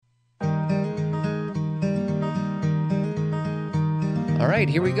right,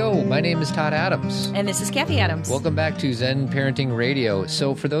 here we go. My name is Todd Adams. And this is Cathy Adams. Welcome back to Zen Parenting Radio.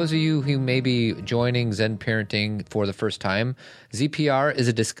 So for those of you who may be joining Zen Parenting for the first time, ZPR is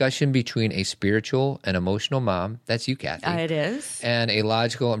a discussion between a spiritual and emotional mom, that's you, Cathy. It is. And a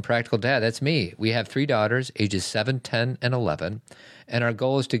logical and practical dad, that's me. We have 3 daughters, ages 7, 10, and 11. And our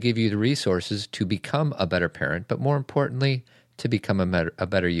goal is to give you the resources to become a better parent, but more importantly, to become a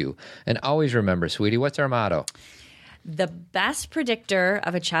better you. And always remember, sweetie, what's our motto? The best predictor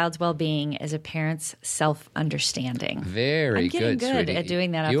of a child's well-being is a parent's self-understanding. Very good, I'm getting good sweetie. at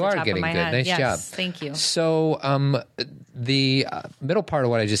doing that off You the are top getting of my good. head. Nice yes, job. Thank you. So the middle part of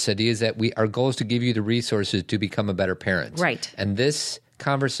what I just said to you is that our goal is to give you the resources to become a better parent. Right. And this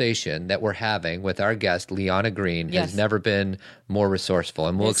conversation that we're having with our guest, Leana Greene, Yes. has never been more resourceful,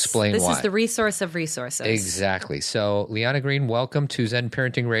 and we'll explain this why. This is the resource of resources. Exactly. So, Leana Greene, welcome to Zen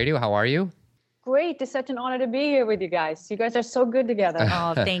Parenting Radio. How are you? Great. It's such an honor to be here with you guys. You guys are so good together.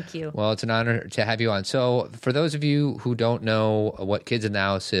 Oh, thank you. Well, it's an honor to have you on. So for those of you who don't know what Kids in the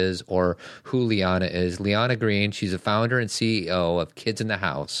House is or who Leana is, Leana Greene, she's the founder and CEO of Kids in the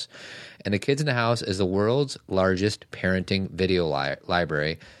House. And the Kids in the House is the world's largest parenting video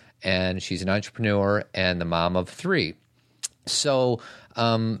library. And she's an entrepreneur and the mom of 3. So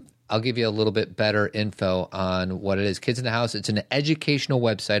I'll give you a little bit better info on what it is. Kids in the House, it's an educational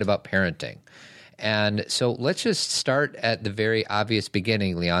website about parenting. And so let's just start at the very obvious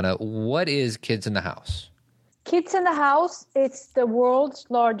beginning, Leana. What is Kids in the House? Kids in the House, it's the world's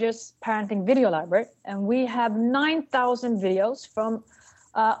largest parenting video library. And we have 9,000 videos from,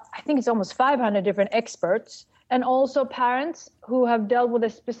 I think it's almost 500 different experts. And also parents who have dealt with a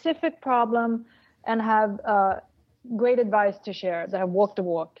specific problem and have great advice to share, that have walked the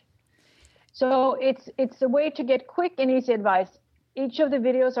walk. So it's a way to get quick and easy advice. Each of the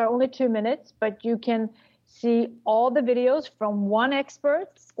videos are only 2 minutes, but you can see all the videos from one expert,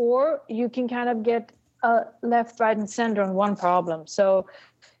 or you can kind of get left, right, and center on one problem. So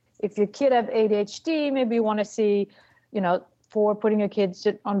if your kid have ADHD, maybe you want to see, for putting your kids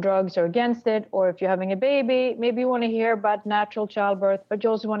on drugs or against it, or if you're having a baby, maybe you want to hear about natural childbirth, but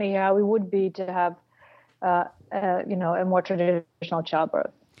you also want to hear how it would be to have, a more traditional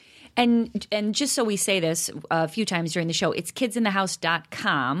childbirth. And just so we say this a few times during the show, it's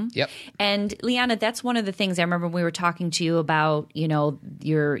kidsinthehouse.com. Yep. And Leana, that's one of the things I remember when we were talking to you about,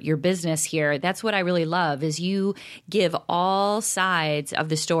 your business here. That's what I really love is you give all sides of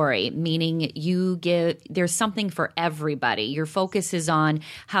the story, meaning there's something for everybody. Your focus is on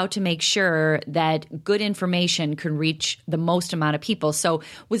how to make sure that good information can reach the most amount of people. So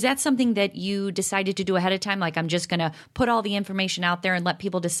was that something that you decided to do ahead of time? Like, I'm just going to put all the information out there and let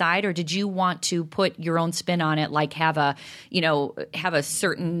people decide? Or did you want to put your own spin on it, like have a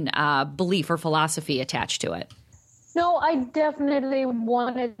certain belief or philosophy attached to it? No, I definitely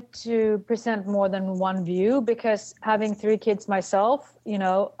wanted to present more than one view because having 3 kids myself,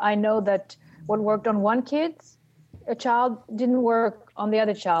 I know that what worked on one a child didn't work on the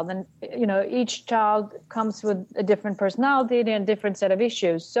other child. And, each child comes with a different personality and a different set of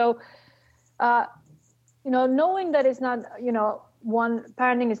issues. So, knowing that it's not,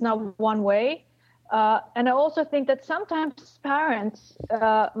 parenting is not one way. And I also think that sometimes parents,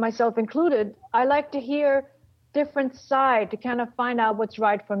 myself included, I like to hear different side to kind of find out what's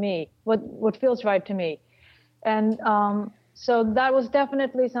right for me, what feels right to me. And so that was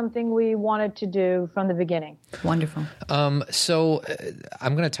definitely something we wanted to do from the beginning. Wonderful. So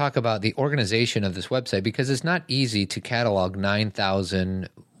I'm going to talk about the organization of this website because it's not easy to catalog 9,000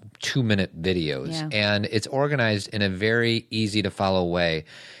 2-minute videos. Yeah. And it's organized in a very easy to follow way.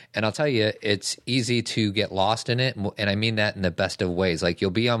 And I'll tell you, it's easy to get lost in it. And I mean that in the best of ways. Like you'll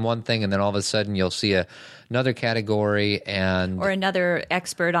be on one thing and then all of a sudden you'll see another category or another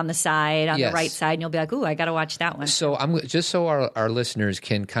expert on the side, on yes. the right side. And you'll be like, ooh, I got to watch that one. So just so our listeners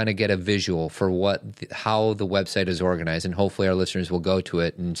can kind of get a visual for how the website is organized. And hopefully our listeners will go to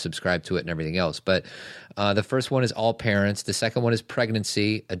it and subscribe to it and everything else. But the first one is all parents. The second one is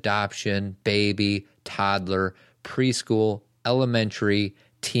pregnancy, adoption, baby, toddler, preschool, elementary,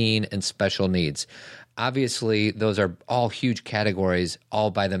 teen, and special needs. Obviously, those are all huge categories all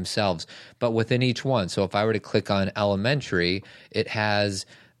by themselves, but within each one. So if I were to click on elementary, it has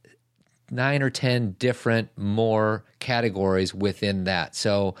 9 or 10 different more categories within that.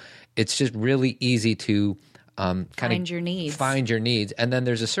 So it's just really easy to find your needs. And then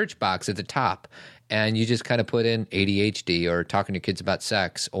there's a search box at the top. And you just kind of put in ADHD or talking to kids about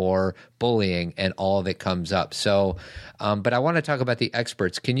sex or bullying, and all of it comes up. So, but I want to talk about the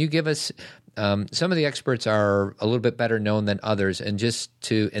experts. Can you give us some of the experts are a little bit better known than others. And just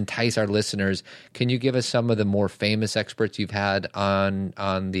to entice our listeners, can you give us some of the more famous experts you've had on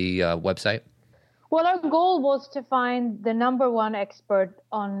the website? Well, our goal was to find the number one expert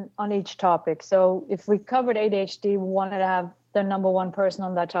on each topic. So if we covered ADHD, we wanted to have the number one person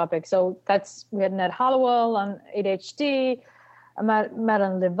on that topic. So we had Ned Hollowell on ADHD,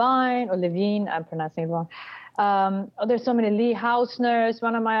 Madeline Levine, I'm pronouncing it wrong. There's so many. Lee Hausner is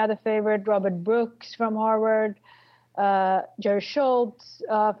one of my other favorite. Robert Brooks from Harvard. Jerry Schultz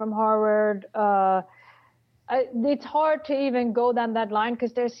from Harvard. It's hard to even go down that line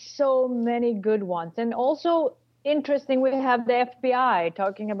because there's so many good ones. And also interesting, we have the FBI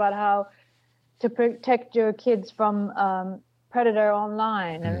talking about how to protect your kids from predator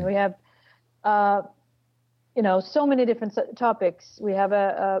online. And we have, so many different topics. We have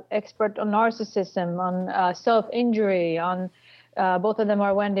a expert on narcissism, on self-injury, on both of them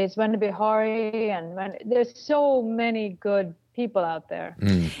are Wendy Bihari, and there's so many good people out there.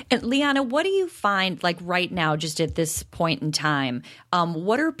 And Leana, what do you find like right now, just at this point in time?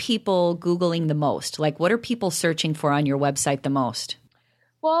 What are people Googling the most? Like, what are people searching for on your website the most?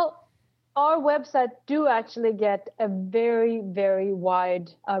 Well, our website do actually get a very, very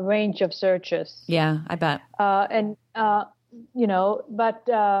wide range of searches. Yeah, I bet.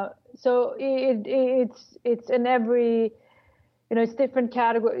 So it's in every. It's different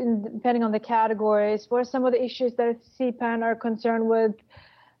category depending on the categories. What are some of the issues that parents are concerned with?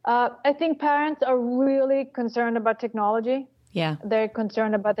 I think parents are really concerned about technology. Yeah. They're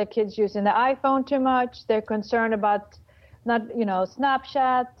concerned about their kids using the iPhone too much. They're concerned about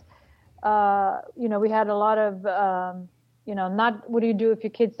Snapchat. We had a lot of, not what do you do if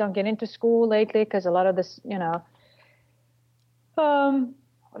your kids don't get into school lately? Because a lot of this, what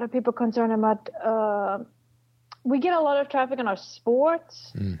are people concerned about? We get a lot of traffic on our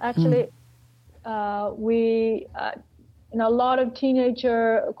sports. Actually, a lot of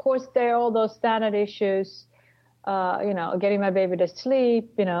teenager, of course, there are all those standard issues, getting my baby to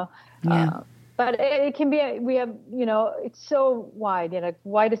sleep, but it can be, we have, it's so wide,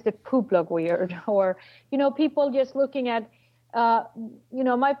 why does the poop look weird? Or, people just looking at,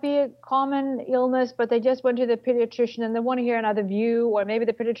 might be a common illness, but they just went to the pediatrician and they want to hear another view, or maybe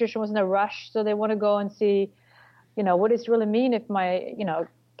the pediatrician was in a rush, so they want to go and see, what does it really mean if my,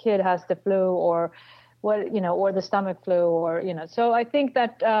 kid has the flu, or what, or the stomach flu, or, so I think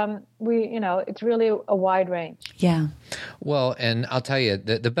that it's really a wide range. Yeah. Well, and I'll tell you,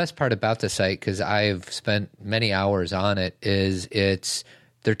 the best part about the site, because I've spent many hours on it, is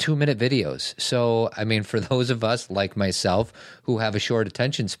they're 2-minute videos. So, I mean, for those of us like myself who have a short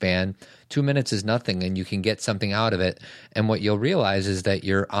attention span, 2 minutes is nothing and you can get something out of it. And what you'll realize is that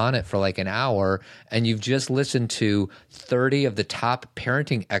you're on it for like an hour and you've just listened to 30 of the top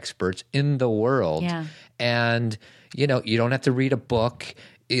parenting experts in the world. Yeah. And, you don't have to read a book.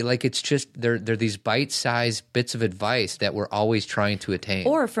 It's just they're these bite-sized bits of advice that we're always trying to attain.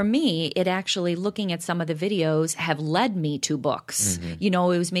 Or for me, it actually, looking at some of the videos, have led me to books. It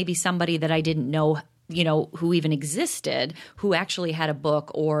was maybe somebody that I didn't know, who even existed, who actually had a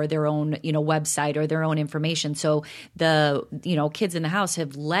book or their own, website or their own information. So the, kids in the house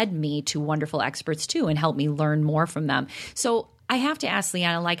have led me to wonderful experts too and helped me learn more from them. So I have to ask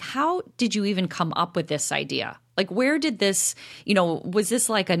Leana, how did you even come up with this idea? Where did this, was this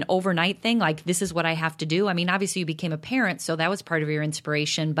like an overnight thing? Like, this is what I have to do? I mean, obviously you became a parent, so that was part of your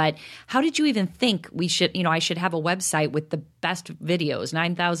inspiration. But how did you even think I should have a website with the best videos,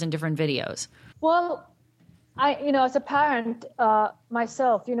 9,000 different videos? Well, as a parent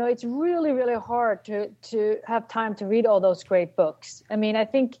myself, it's really, really hard to have time to read all those great books. I mean, I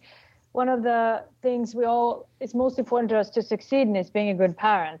think one of the things it's most important to us to succeed in is being a good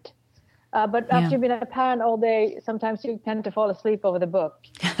parent. But after you've been a parent all day, sometimes you tend to fall asleep over the book.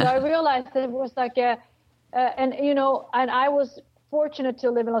 So I realized that it was like and I was fortunate to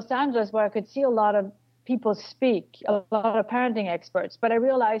live in Los Angeles where I could see a lot of people speak, a lot of parenting experts. But I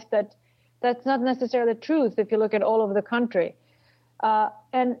realized that that's not necessarily the truth if you look at all over the country.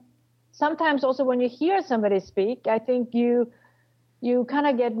 And sometimes also when you hear somebody speak, I think you kind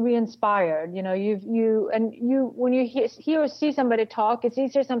of get re-inspired, when you hear or see somebody talk, it's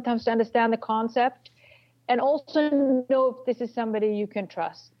easier sometimes to understand the concept and also know if this is somebody you can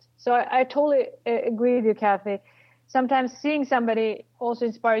trust. So I totally agree with you, Cathy. Sometimes seeing somebody also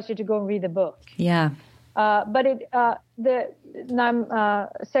inspires you to go and read the book. Yeah. But I'm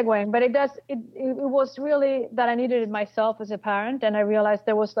segueing, but it was really that I needed it myself as a parent, and I realized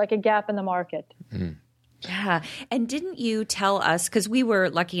there was like a gap in the market. Mm. Yeah. And didn't you tell us, because we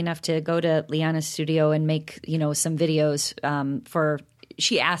were lucky enough to go to Leana's studio and make, some videos for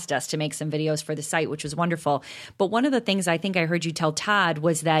she asked us to make some videos for the site, which was wonderful. But one of the things I think I heard you tell Todd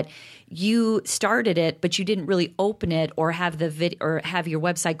was that you started it, but you didn't really open it or have have your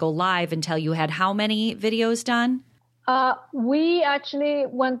website go live until you had how many videos done? We actually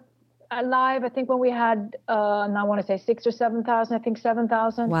went live, I think, when we had, and I want to say 6,000 or 7,000, I think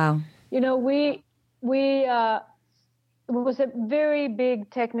 7,000. Wow. You know, it was a very big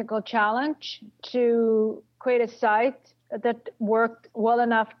technical challenge to create a site that worked well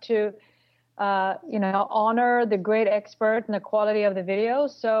enough to, honor the great expert and the quality of the videos.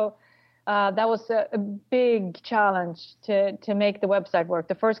 So that was a big challenge to make the website work.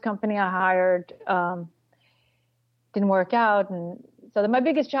 The first company I hired didn't work out, and so my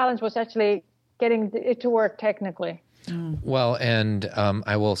biggest challenge was actually getting it to work technically. Well, and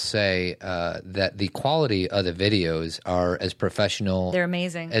I will say that the quality of the videos are as professional, they're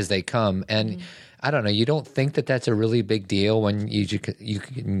amazing, as they come. And I don't know, you don't think that that's a really big deal when you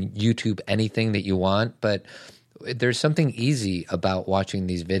can YouTube anything that you want, but there's something easy about watching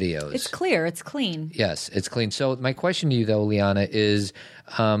these videos. It's clear. It's clean. Yes, it's clean. So my question to you, though, Leana, is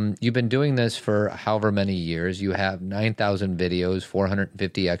you've been doing this for however many years. You have 9,000 videos,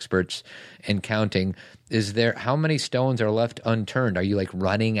 450 experts, and counting. How many stones are left unturned? Are you like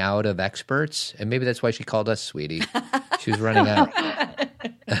running out of experts? And maybe that's why she called us Sweetie. She was running out.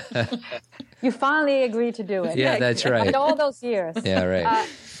 You finally agreed to do it. Yeah, that's right. After all those years. Yeah, right.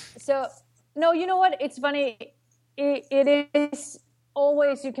 No, you know what? It's funny. It is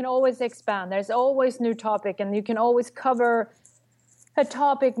always, you can always expand. There's always new topic, and you can always cover a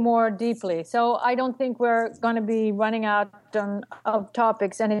topic more deeply. So I don't think we're going to be running out of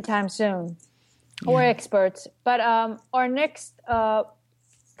topics anytime soon, or experts. But our next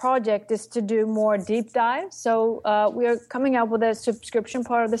project is to do more deep dives. So we are coming up with a subscription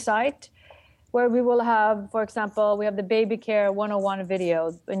part of the site where we will have, for example, we have the baby care 101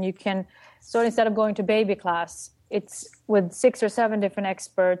 video, and you can, so instead of going to baby class, it's with 6 or 7 different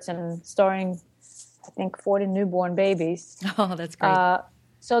experts and starring, I think, 40 newborn babies. Oh, that's great.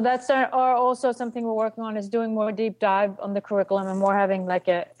 So that's also something we're working on, is doing more deep dive on the curriculum and more having like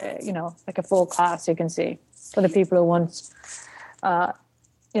a full class, you can see, for the people who want,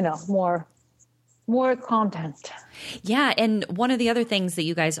 more content. Yeah, and one of the other things that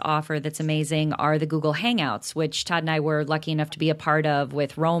you guys offer that's amazing are the Google Hangouts, which Todd and I were lucky enough to be a part of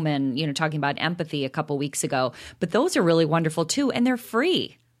with Roman, talking about empathy a couple weeks ago. But those are really wonderful too, and they're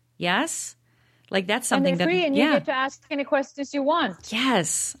free. Yes? Like that's something and they're free, and you get to ask any questions you want.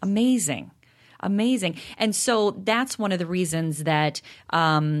 Yes, amazing. And so that's one of the reasons that,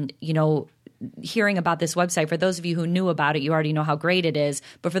 hearing about this website, for those of you who knew about it, you already know how great it is.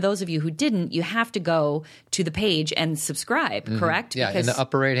 But for those of you who didn't, you have to go to the page and subscribe, correct? Yeah, in the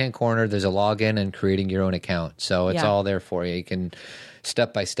upper right-hand corner, there's a login and creating your own account. So it's all there for you. You can,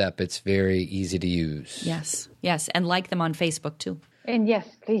 step by step, it's very easy to use. Yes. And like them on Facebook, too. And yes,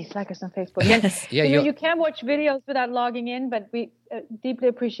 please like us on Facebook. Yes. Yeah, you can watch videos without logging in, but we deeply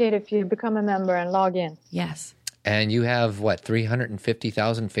appreciate if you become a member and log in. Yes. And you have,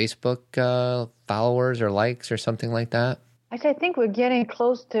 350,000 Facebook followers or likes or something like that? I think we're getting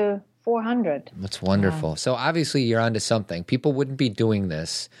close to 400. That's wonderful. Wow. So obviously you're onto something. People wouldn't be doing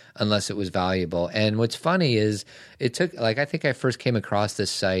this unless it was valuable. And what's funny is it took, I think I first came across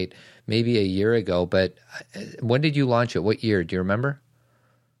this site maybe a year ago, but when did you launch it? What year? Do you remember?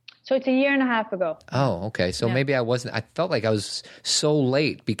 So it's a year and a half ago. Oh, okay. So maybe I felt like I was so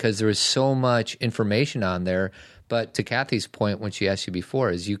late because there was so much information on there. But to Cathy's point, when she asked you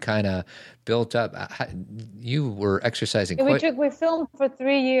before, is you kind of built up, you were exercising. We filmed for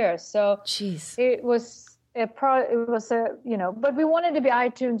 3 years. So jeez. It was but we wanted to be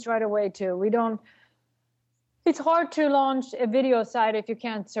iTunes right away too. It's hard to launch a video site if you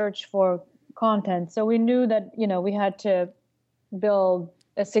can't search for content. So we knew that, we had to build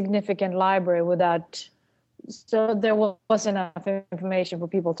a significant library so there was enough information for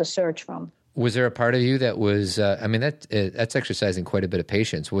people to search from. Was there a part of you that was, that's exercising quite a bit of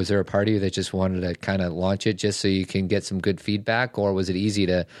patience. Was there a part of you that just wanted to kind of launch it just so you can get some good feedback? Or was it easy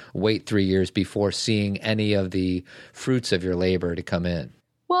to wait 3 years before seeing any of the fruits of your labor to come in?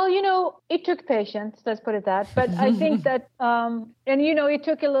 Well, it took patience, let's put it that. But I think that, it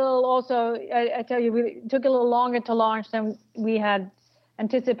took a little also, I tell you, it took a little longer to launch than we had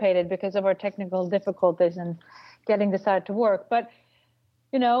anticipated because of our technical difficulties and getting the site to work. But,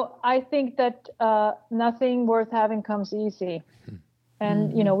 I think that nothing worth having comes easy.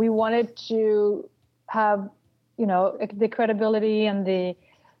 And, we wanted to have, the credibility and the,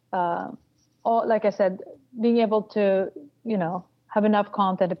 like I said, being able to, have enough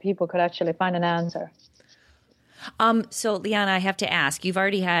content that people could actually find an answer. So, Leana, I have to ask, you've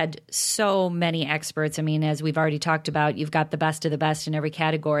already had so many experts. I mean, as we've already talked about, you've got the best of the best in every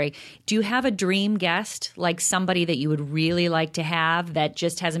category. Do you have a dream guest, like somebody that you would really like to have that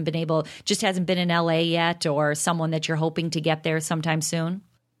just hasn't been in LA yet, or someone that you're hoping to get there sometime soon?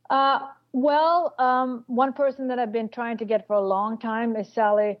 One person that I've been trying to get for a long time is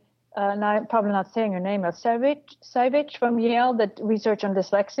Sally, I'm probably not saying her name, Savage from Yale, that research on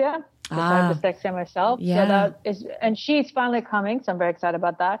dyslexia. I have dyslexia myself. Yeah. And she's finally coming, so I'm very excited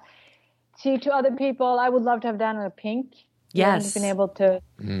about that. See, to other people, I would love to have Daniel Pink. Yes. I haven't been able to.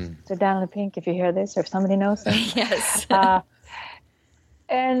 So Daniel Pink, if you hear this, or if somebody knows him. Yes.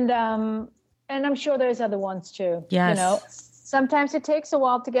 And I'm sure there's other ones too. Yes. Sometimes it takes a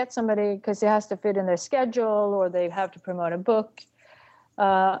while to get somebody because it has to fit in their schedule, or they have to promote a book.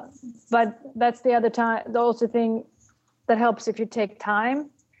 But that's the also thing that helps if you take time.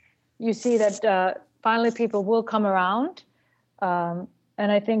 You see that finally people will come around. And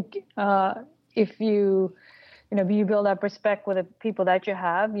I think if you build up respect with the people that you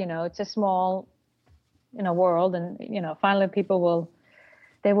have, it's a small, world, and, finally people will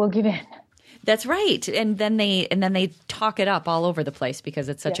give in. That's right. And then they talk it up all over the place because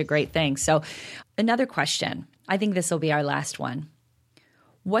it's such a great thing. So another question, I think this will be our last one.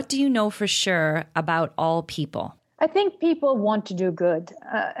 What do you know for sure about all people? I think people want to do good.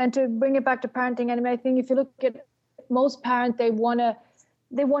 And to bring it back to parenting, I think if you look at most parents, they want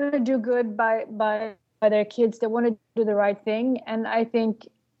to do good by their kids. They want to do the right thing. And I think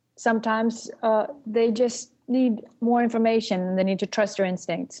sometimes they just need more information, and they need to trust their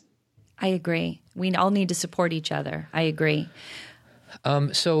instincts. I agree. We all need to support each other. I agree.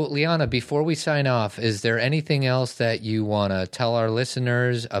 So, Leana, before we sign off, is there anything else that you want to tell our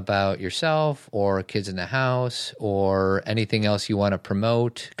listeners about yourself or Kids in the House, or anything else you want to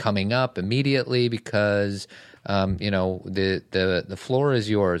promote coming up immediately? Because, the floor is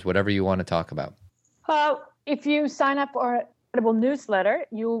yours, whatever you want to talk about. If you sign up for our Incredible newsletter,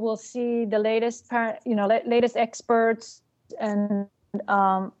 you will see the latest, latest experts and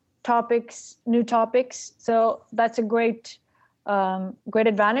new topics. So that's a great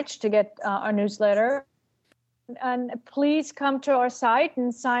advantage to get our newsletter. And please come to our site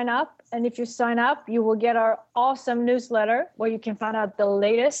and sign up. And if you sign up, you will get our awesome newsletter where you can find out the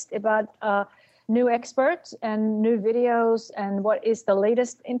latest about new experts and new videos and what is the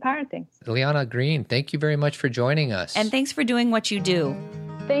latest in parenting. Leana Greene, thank you very much for joining us. And thanks for doing what you do.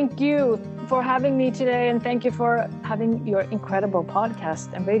 Thank you for having me today, and thank you for having your incredible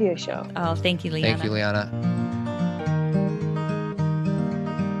podcast and radio show. Oh, thank you, Leana. Thank you, Leana.